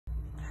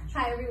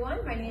Hi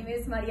everyone, my name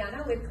is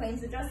Mariana with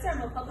Claims Adjuster.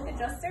 I'm a public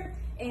adjuster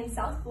in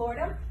South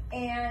Florida,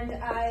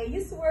 and I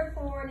used to work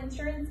for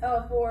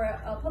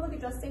a public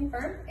adjusting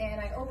firm,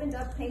 and I opened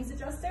up Claims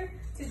Adjuster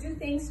to do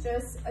things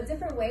just a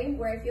different way,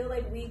 where I feel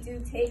like we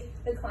do take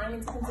the client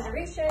into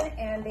consideration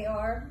and they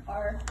are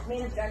our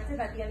main objective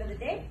at the end of the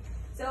day.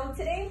 So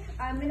today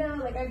I'm gonna,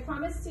 like I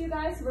promised to you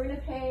guys, we're gonna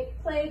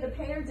play the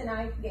pay or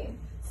deny game.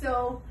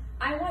 So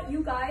I want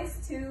you guys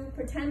to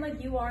pretend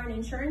like you are an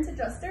insurance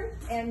adjuster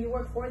and you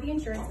work for the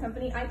insurance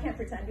company. I can't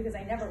pretend because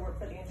I never work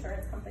for the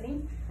insurance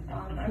company.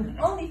 I'm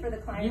only for the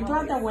client. You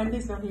brought that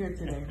Wendy's from here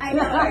today. I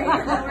know,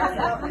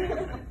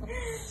 right?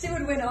 She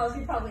would win all.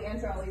 She'd probably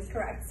answer all these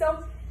correct.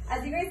 So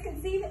as you guys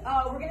can see,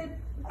 I'm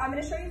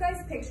gonna show you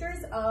guys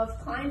pictures of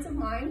clients of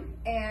mine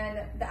and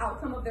the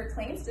outcome of their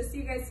claims, just so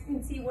you guys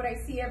can see what I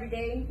see every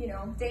day, you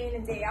know, day in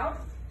and day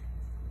out.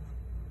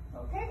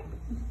 Okay.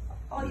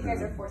 All you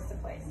guys are forced to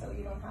play, so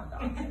you don't have the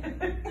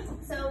option.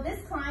 So this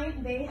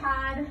client, they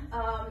had,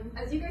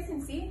 as you guys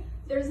can see,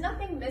 there's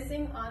nothing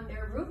missing on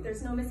their roof.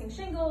 There's no missing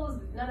shingles.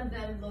 None of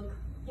them look,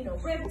 you know,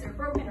 ripped or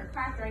broken or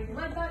cracked or anything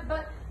like that.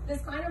 But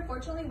this client,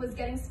 unfortunately, was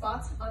getting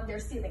spots on their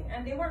ceiling,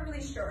 and they weren't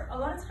really sure. A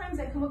lot of times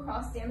I come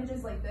across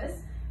damages like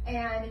this,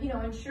 and, you know,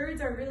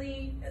 insureds are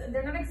really,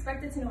 they're not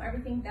expected to know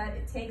everything that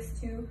it takes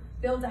to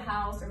build a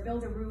house or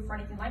build a roof or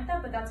anything like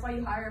that, but that's why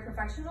you hire a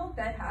professional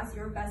that has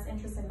your best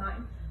interest in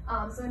mind.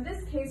 So in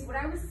this case, what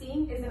I was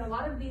seeing is that a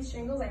lot of these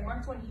shingles, I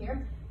marked one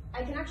here,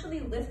 I can actually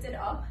lift it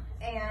up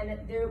and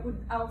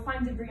I'll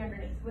find debris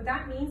underneath. What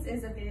that means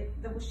is that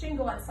the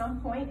shingle at some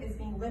point is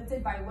being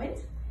lifted by wind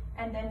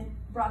and then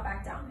brought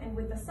back down. And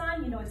with the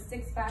sun, you know, it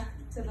sticks back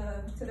to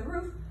the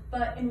roof,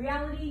 but in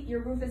reality, your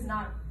roof is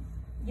not,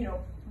 you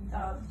know,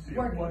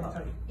 working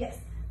well. Yes,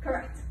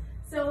 correct.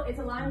 So it's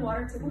allowing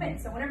water to come in.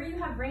 So whenever you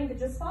have rain that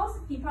just falls,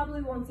 he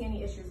probably won't see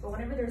any issues. But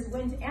whenever there's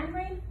wind and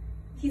rain,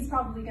 he's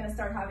probably going to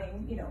start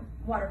having, you know,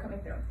 water coming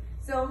through.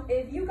 So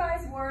if you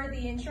guys were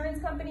the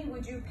insurance company,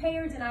 would you pay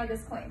or deny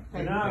this claim?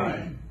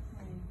 Deny.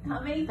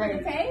 How many for the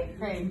pay?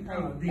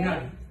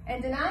 Deny.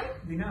 And deny?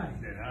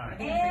 Deny.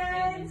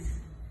 And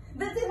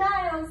the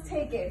denials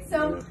take it.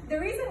 So the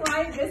reason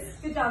why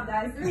good job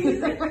guys. The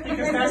reason,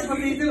 because that's what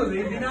they do.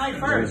 They deny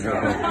first.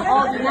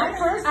 Oh, deny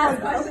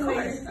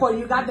first? Well,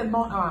 you got the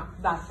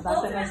that's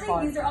the next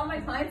part. These are all my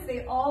clients.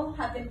 They all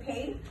have been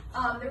paid.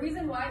 The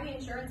reason why the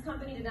insurance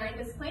company denied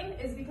this claim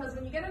is because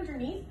when you get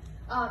underneath,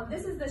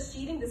 this is the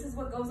sheeting. This is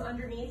what goes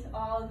underneath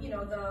all, you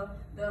know,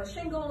 the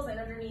shingles and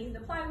underneath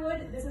the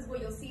plywood. This is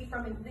what you'll see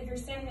from if you're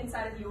standing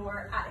inside of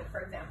your attic, for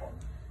example.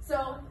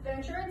 So the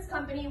insurance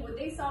company, what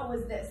they saw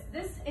was this.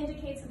 This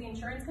indicates to the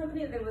insurance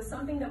company that there was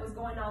something that was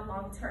going on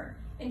long term.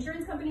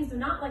 Insurance companies do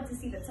not like to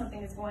see that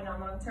something is going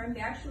on long term.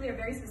 They actually are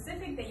very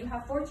specific that you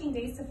have 14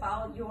 days to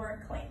file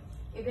your claim.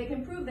 If they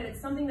can prove that it's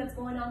something that's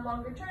going on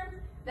longer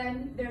term,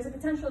 then there's a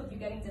potential of you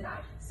getting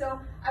denied. So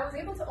I was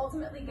able to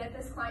ultimately get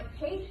this client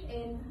paid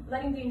in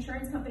letting the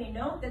insurance company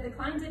know that the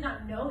client did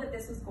not know that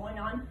this was going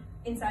on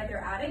inside their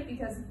attic,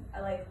 because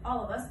like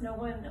all of us,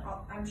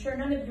 I'm sure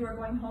none of you are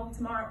going home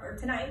tomorrow or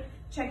tonight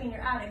checking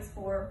your attics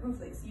for roof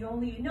leaks. You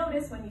only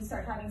notice when you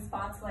start having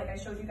spots like I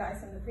showed you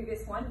guys in the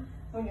previous one.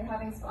 When you're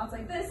having spots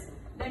like this,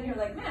 then you're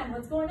like, man,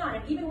 what's going on?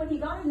 And even when he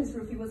got on his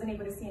roof, he wasn't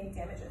able to see any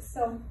damages.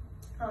 So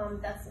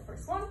that's the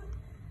first one.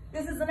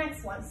 This is the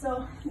next one.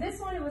 So this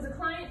one, it was a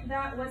client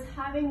that was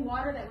having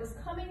water that was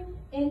coming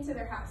into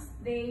their house.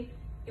 It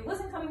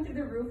wasn't coming through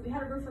the roof. We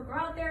had a roofer go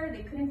out there.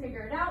 They couldn't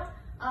figure it out.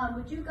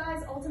 Would you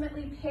guys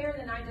ultimately pay or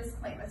deny this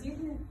claim? As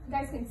you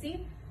guys can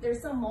see, there's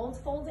some mold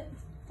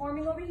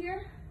forming over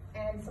here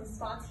and some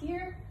spots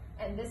here.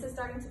 And this is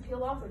starting to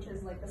peel off, which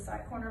is like the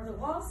side corner of the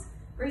walls.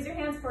 Raise your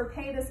hands for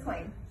pay this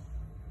claim.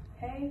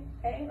 Pay,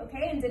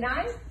 okay, and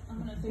deny?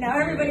 Now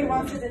everybody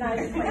wants to deny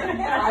this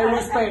claim. I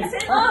was paid.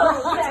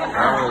 Oh,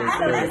 okay.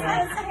 So this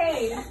one was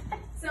paid.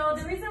 So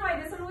the reason why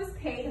this one was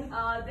paid,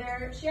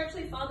 she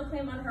actually filed the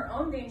claim on her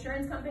own. The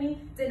insurance company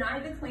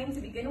denied the claim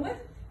to begin with,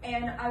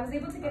 and I was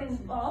able to get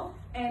involved,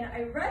 and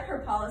I read her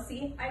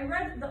policy. I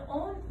read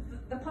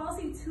the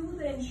policy to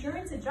the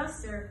insurance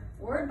adjuster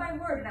word by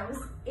word, and I was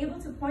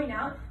able to point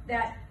out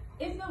that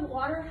if the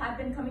water had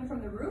been coming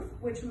from the roof,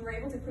 which we were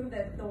able to prove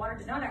that the water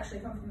did not actually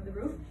come from the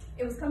roof,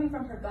 it was coming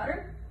from her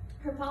gutter.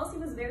 Her policy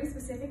was very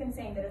specific in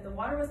saying that if the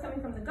water was coming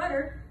from the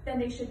gutter, then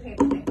they should pay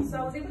the claim. So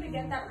I was able to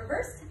get that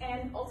reversed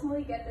and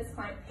ultimately get this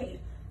client paid.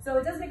 So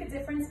it does make a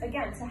difference,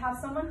 again, to have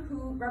someone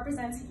who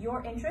represents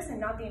your interest and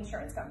not the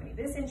insurance company.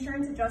 This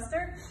insurance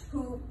adjuster,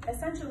 who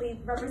essentially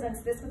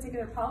represents this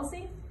particular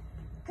policy,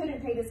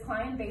 couldn't pay this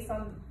client based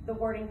on the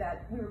wording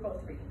that we were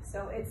both reading.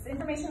 So it's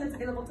information that's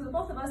available to the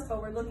both of us,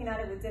 but we're looking at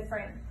it with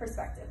different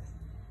perspectives.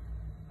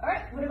 All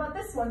right, what about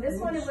this one? This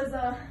one, it was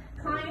a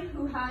client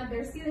who had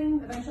their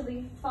ceiling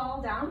eventually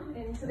fall down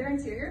into their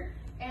interior.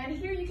 And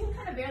here you can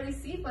kind of barely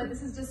see, but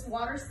this is just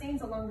water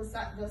stains along the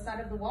side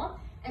of the wall.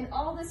 And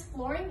all this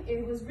flooring,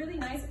 it was really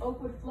nice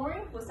oak wood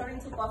flooring, was starting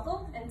to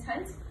buckle and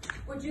tent.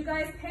 Would you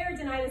guys pay or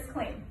deny this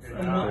claim?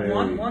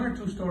 One or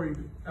two story?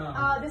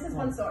 This is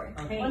one story.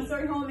 Okay. One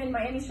story home in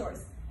Miami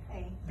Shores.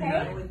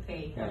 Paid? With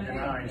paid.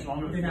 Denied, as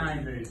long as it's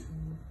 14 days.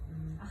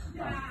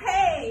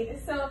 Paid.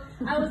 So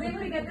I was able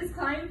to get this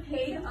client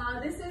paid.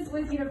 This is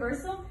with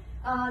Universal.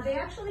 They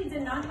actually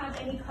did not have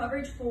any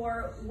coverage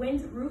for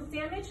wind roof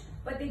damage,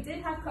 but they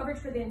did have coverage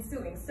for the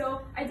ensuing.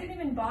 So I didn't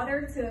even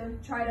bother to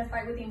try to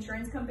fight with the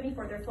insurance company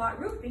for their flat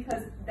roof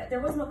because there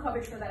was no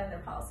coverage for that in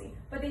their policy.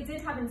 But they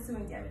did have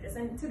ensuing damages.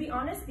 And to be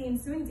honest, the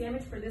ensuing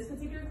damage for this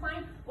particular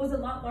client was a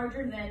lot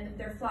larger than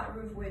their flat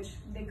roof, which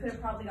they could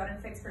have probably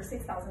gotten fixed for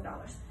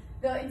 $6,000.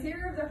 The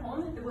interior of their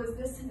home, there was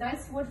this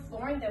nice wood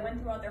flooring that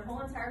went throughout their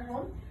whole entire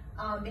home.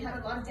 They had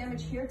a lot of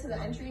damage here to the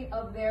entry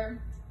of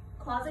their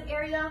closet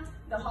area,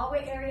 the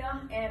hallway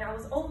area, and I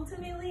was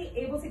ultimately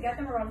able to get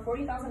them around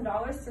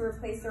 $40,000 to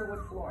replace their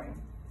wood flooring.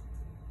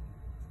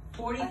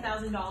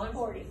 $40,000?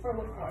 40 for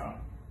wood flooring.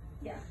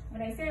 Yeah.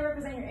 When I say I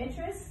represent your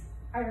interests,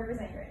 I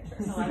represent your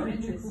interests. A lot of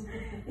interest.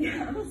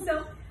 Yeah. So,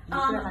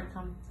 You should have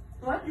come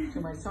what?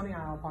 to my Sony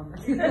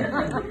apartment.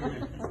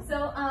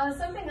 So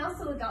something else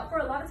to look out for.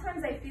 A lot of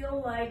times I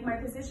feel like my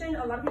position,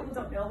 a lot of people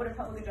don't know what a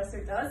public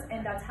adjuster does,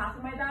 and that's half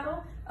of my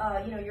battle.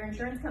 You know, your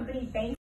insurance company, banks,